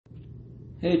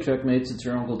Hey, Checkmates, it's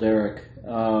your Uncle Derek.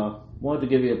 Wanted to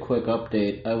give you a quick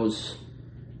update.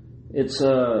 It's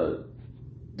the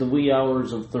wee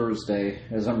hours of Thursday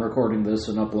as I'm recording this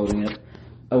and uploading it.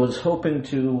 I was hoping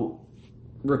to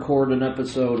record an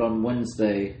episode on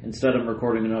Wednesday. Instead, I'm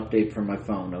recording an update from my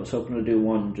phone. I was hoping to do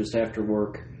one just after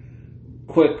work.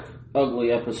 Quick,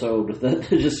 ugly episode that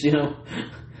just, that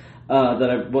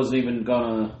I wasn't even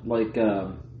gonna,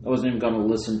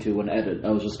 listen to and edit.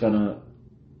 I was just gonna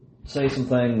say some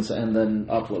things and then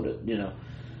upload it,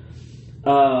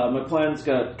 My plans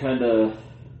got kind of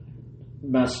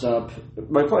messed up.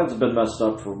 My plans have been messed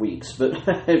up for weeks, but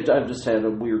I've just had a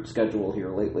weird schedule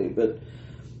here lately. But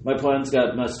my plans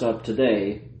got messed up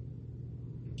today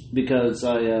because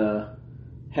I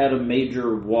had a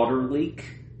major water leak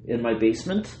in my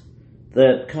basement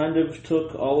that kind of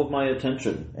took all of my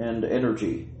attention and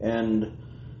energy. And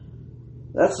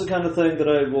that's the kind of thing that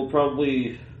I will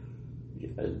probably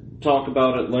talk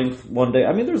about at length one day.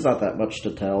 I mean, there's not that much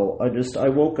to tell. I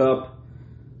woke up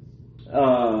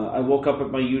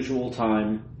at my usual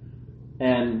time,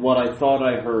 and what I thought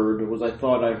I heard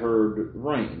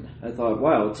rain. I thought,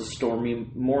 wow, it's a stormy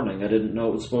morning. I didn't know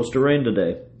it was supposed to rain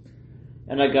today.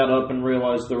 And I got up and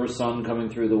realized there was sun coming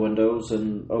through the windows,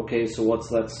 and okay, so what's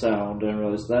that sound? And I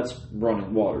realized that's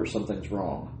running water. Something's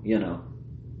wrong,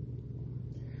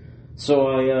 So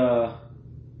I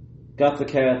got the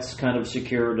cats kind of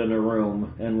secured in a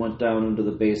room and went down into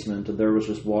the basement, and there was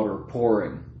just water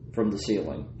pouring from the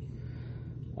ceiling.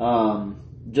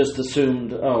 Just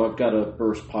assumed, I've got a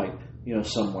burst pipe,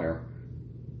 somewhere.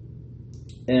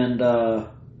 And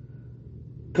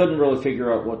couldn't really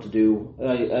figure out what to do.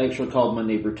 I actually called my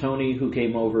neighbor Tony, who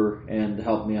came over and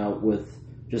helped me out with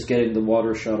just getting the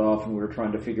water shut off, and we were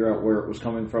trying to figure out where it was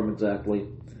coming from exactly.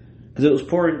 Because it was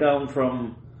pouring down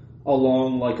from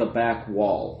along like a back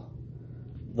wall.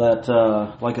 That,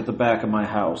 like at the back of my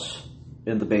house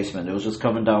in the basement. It was just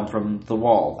coming down from the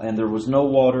wall. And there was no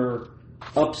water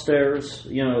upstairs,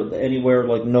 anywhere,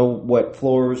 like no wet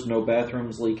floors, no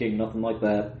bathrooms leaking, nothing like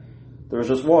that. There was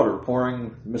just water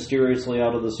pouring mysteriously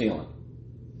out of the ceiling.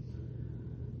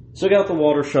 So I got the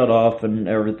water shut off and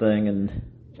everything, and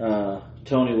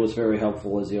Tony was very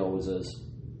helpful, as he always is.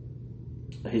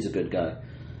 He's a good guy.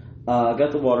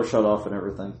 Got the water shut off and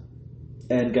everything.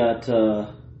 And got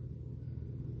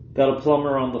a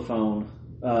plumber on the phone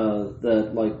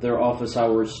that, their office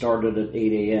hours started at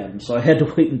 8 a.m., so I had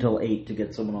to wait until 8 to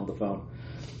get someone on the phone,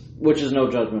 which is no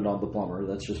judgment on the plumber.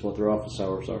 That's just what their office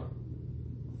hours are.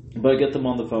 But I get them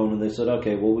on the phone, and they said,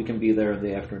 okay, well, we can be there in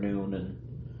the afternoon, and,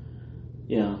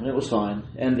 and it was fine.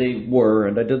 And they were,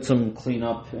 and I did some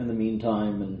cleanup in the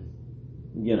meantime, and,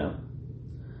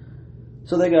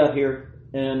 So they got here,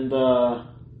 and,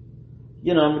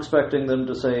 I'm expecting them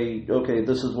to say, okay,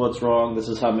 this is what's wrong, this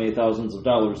is how many thousands of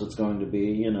dollars it's going to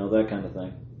be, that kind of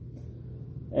thing.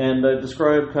 And I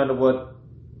described kind of what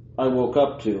I woke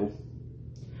up to,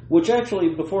 which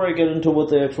actually, before I get into what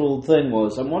the actual thing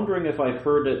was, I'm wondering if I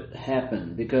heard it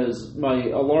happen, because my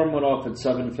alarm went off at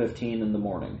 7:15 in the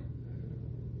morning,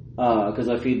 because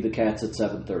I feed the cats at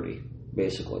 7:30,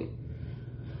 basically.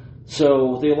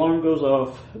 So the alarm goes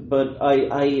off, but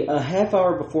I a half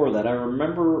hour before that, I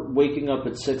remember waking up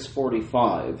at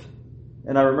 6:45,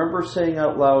 and I remember saying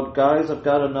out loud, guys, I've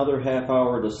got another half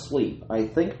hour to sleep. I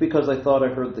think because I thought I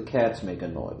heard the cats make a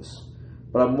noise.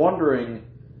 But I'm wondering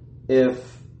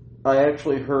if I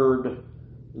actually heard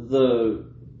the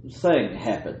thing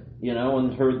happen,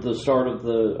 and heard the start of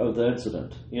the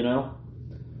incident,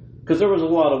 Because there was a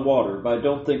lot of water, but I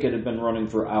don't think it had been running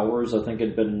for hours. I think it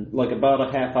had been, about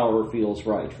a half hour feels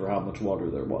right for how much water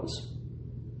there was.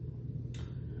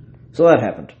 So that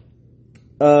happened.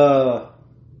 The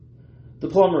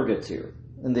plumber gets here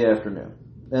in the afternoon.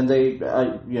 And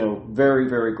very,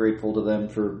 very grateful to them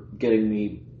for getting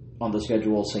me on the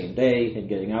schedule same day and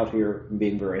getting out here and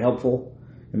being very helpful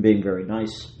and being very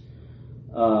nice.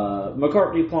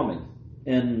 McCartney Plumbing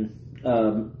in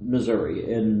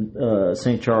Missouri, in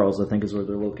St. Charles, I think is where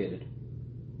they're located.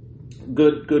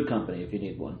 Good company if you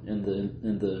need one in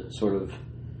the sort of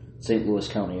St. Louis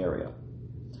County area.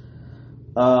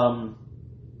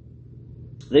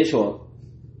 They show up.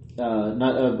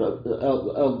 Not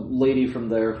a lady from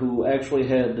there who actually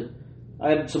I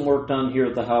had some work done here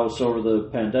at the house over the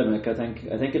pandemic. I think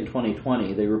in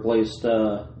 2020 they replaced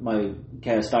my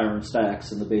cast iron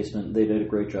stacks in the basement. They did a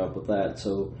great job with that.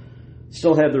 So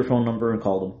still had their phone number and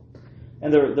called them,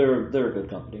 and they're a good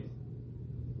company.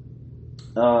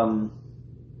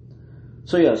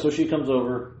 So she comes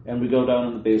over and we go down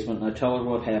in the basement and I tell her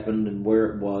what happened and where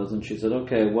it was, and she said,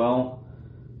 okay, well,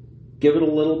 give it a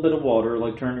little bit of water,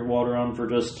 like turn your water on for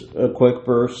just a quick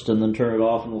burst, and then turn it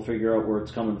off, and we'll figure out where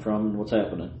it's coming from and what's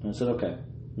happening. And I said, okay.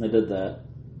 And I did that.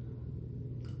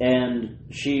 And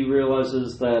she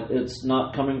realizes that it's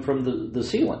not coming from the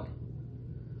ceiling,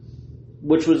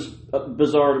 which was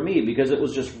bizarre to me because it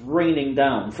was just raining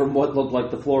down from what looked like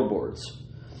the floorboards.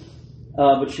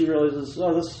 But she realizes,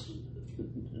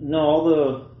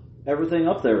 everything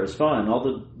up there is fine. All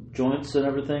the joints and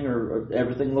everything,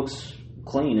 everything looks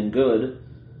clean and good,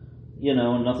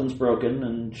 and nothing's broken.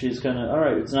 And she's kind of, all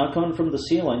right, it's not coming from the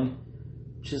ceiling.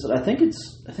 She said, I think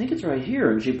it's right here.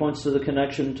 And she points to the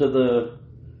connection to the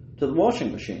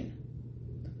washing machine.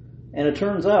 And it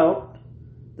turns out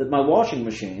that my washing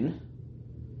machine,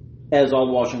 as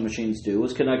all washing machines do,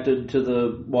 is connected to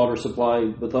the water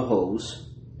supply with a hose.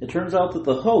 It turns out that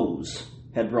the hose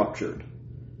had ruptured.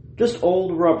 Just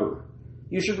old rubber.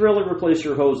 You should really replace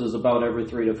your hoses about every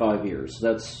 3 to 5 years.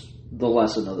 That's the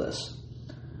lesson of this.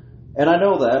 And I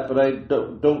know that, but I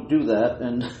don't do that.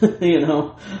 And,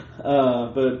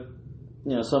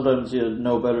 sometimes you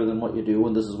know better than what you do,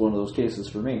 and this is one of those cases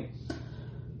for me.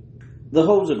 The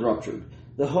hose had ruptured.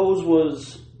 The hose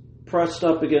was pressed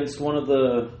up against one of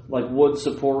the wood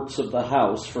supports of the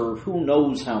house for who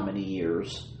knows how many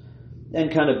years, and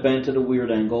kind of bent at a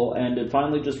weird angle, and it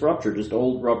finally just ruptured. Just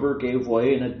old rubber gave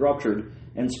way, and it ruptured,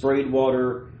 and sprayed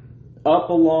water up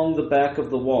along the back of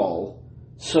the wall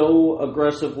so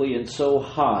aggressively and so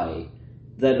high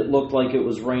that it looked like it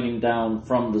was raining down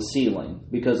from the ceiling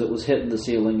because it was hitting the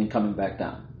ceiling and coming back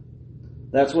down.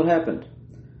 That's what happened.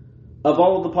 Of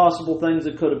all of the possible things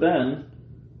it could have been,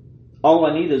 all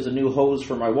I need is a new hose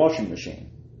for my washing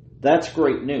machine. That's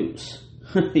great news.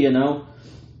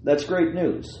 That's great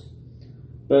news.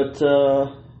 But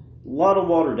a lot of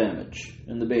water damage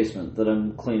in the basement that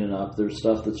I'm cleaning up. There's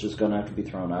stuff that's just going to have to be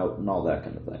thrown out and all that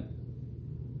kind of thing.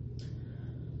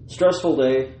 Stressful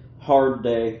day, hard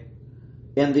day.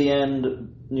 In the end,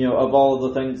 of all of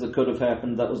the things that could have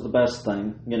happened, that was the best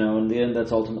thing. In the end,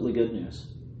 that's ultimately good news.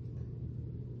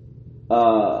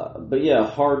 But yeah,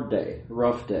 hard day,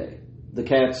 rough day. The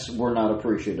cats were not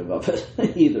appreciative of it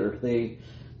either. They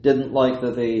didn't like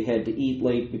that they had to eat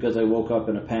late because I woke up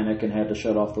in a panic and had to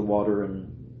shut off the water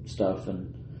and stuff.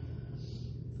 And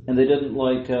they didn't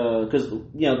like, because,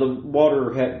 the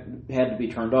water had to be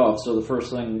turned off. So the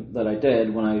first thing that I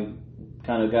did when I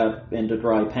kind of got into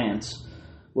dry pants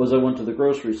was I went to the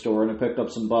grocery store and I picked up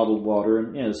some bottled water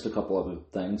and, just a couple other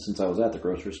things since I was at the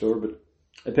grocery store. But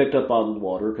I picked up bottled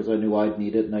water because I knew I'd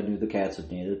need it and I knew the cats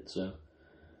would need it. So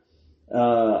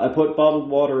I put bottled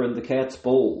water in the cats'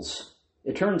 bowls.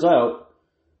 It turns out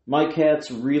my cats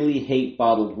really hate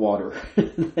bottled water,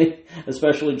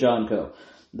 especially Jonko.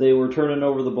 They were turning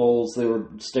over the bowls. They were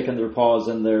sticking their paws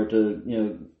in there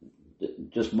to,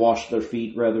 just wash their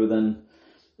feet rather than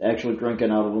actually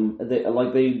drinking out of them.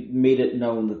 They made it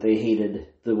known that they hated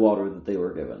the water that they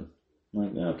were given.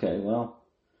 Okay, well,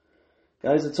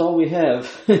 guys, it's all we have,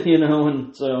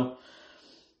 and so,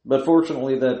 but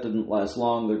fortunately that didn't last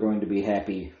long. They're going to be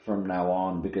happy from now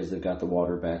on because they've got the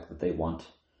water back that they want.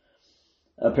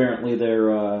 Apparently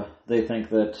they think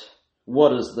that,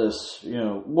 what is this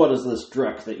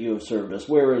dreck that you have served us?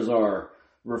 Where is our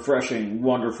refreshing,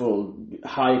 wonderful,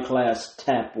 high-class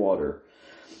tap water?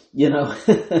 They're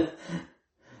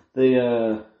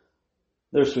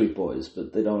sweet boys,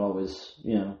 but they don't always,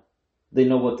 they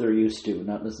know what they're used to,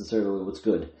 not necessarily what's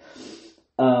good.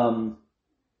 So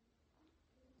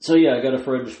yeah, I got a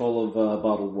fridge full of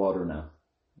bottled water now.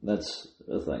 That's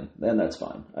a thing, and that's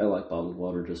fine. I like bottled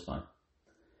water just fine.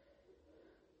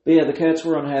 But yeah, the cats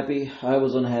were unhappy. I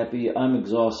was unhappy. I'm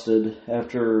exhausted.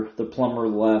 After the plumber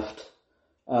left,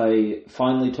 I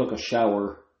finally took a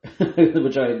shower,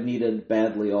 which I had needed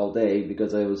badly all day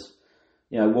because I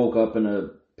woke up in a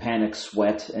panic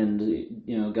sweat and,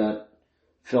 got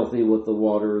filthy with the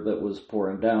water that was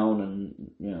pouring down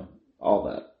and, all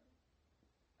that.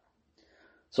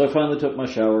 So I finally took my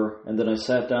shower and then I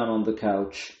sat down on the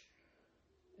couch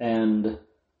and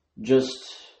just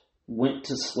went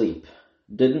to sleep.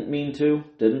 Didn't mean to,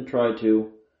 didn't try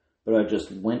to, but I just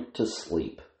went to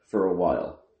sleep for a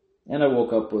while. And I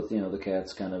woke up with, the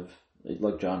cats kind of,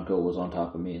 like Jonko was on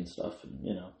top of me and stuff, and,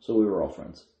 so we were all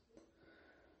friends.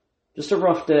 Just a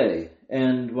rough day.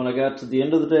 And when I got to the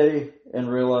end of the day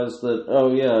and realized that,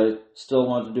 oh yeah, I still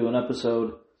want to do an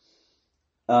episode,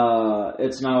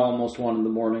 it's now almost 1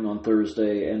 a.m. on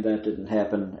Thursday, and that didn't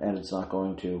happen, and it's not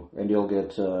going to. And you'll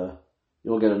get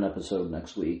an episode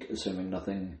next week, assuming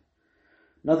nothing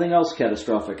else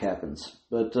catastrophic happens.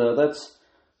 But that's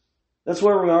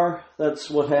where we are. That's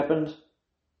what happened.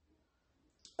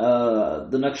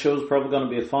 The next show is probably going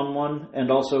to be a fun one,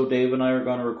 and also Dave and I are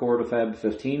going to record a Fab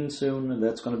 15 soon, and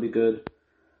that's going to be good.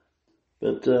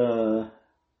 But,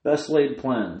 best laid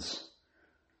plans.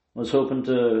 Was hoping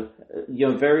to,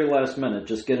 very last minute,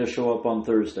 just get a show up on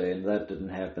Thursday, and that didn't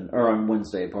happen. Or on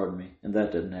Wednesday, pardon me, and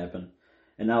that didn't happen.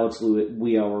 And now it's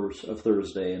wee hours of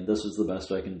Thursday, and this is the best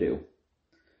I can do.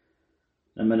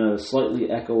 I'm in a slightly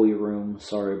echoey room.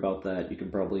 Sorry about that.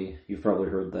 You've probably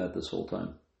heard that this whole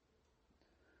time.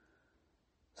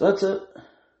 So that's it.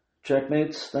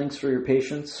 Checkmates, thanks for your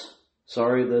patience.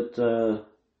 Sorry that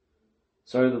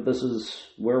this is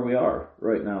where we are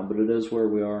right now, but it is where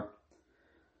we are.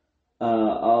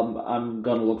 I'm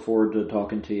gonna look forward to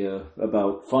talking to you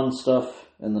about fun stuff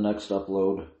in the next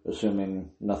upload,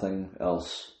 assuming nothing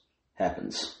else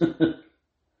happens.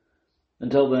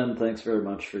 Until then, thanks very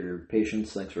much for your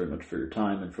patience, thanks very much for your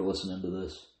time, and for listening to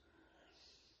this.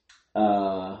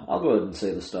 I'll go ahead and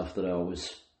say the stuff that I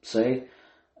always say.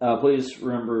 Please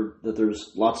remember that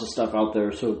there's lots of stuff out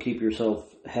there, so keep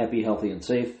yourself happy, healthy, and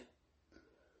safe.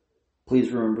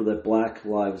 Please remember that Black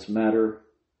Lives Matter,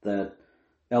 that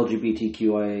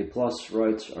LGBTQIA+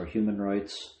 rights are human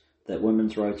rights, that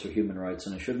women's rights are human rights,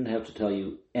 and I shouldn't have to tell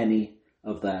you any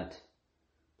of that.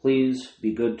 Please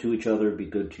be good to each other, be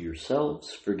good to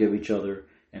yourselves, forgive each other,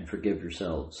 and forgive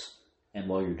yourselves. And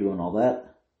while you're doing all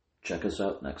that, check us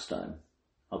out next time.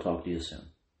 I'll talk to you soon.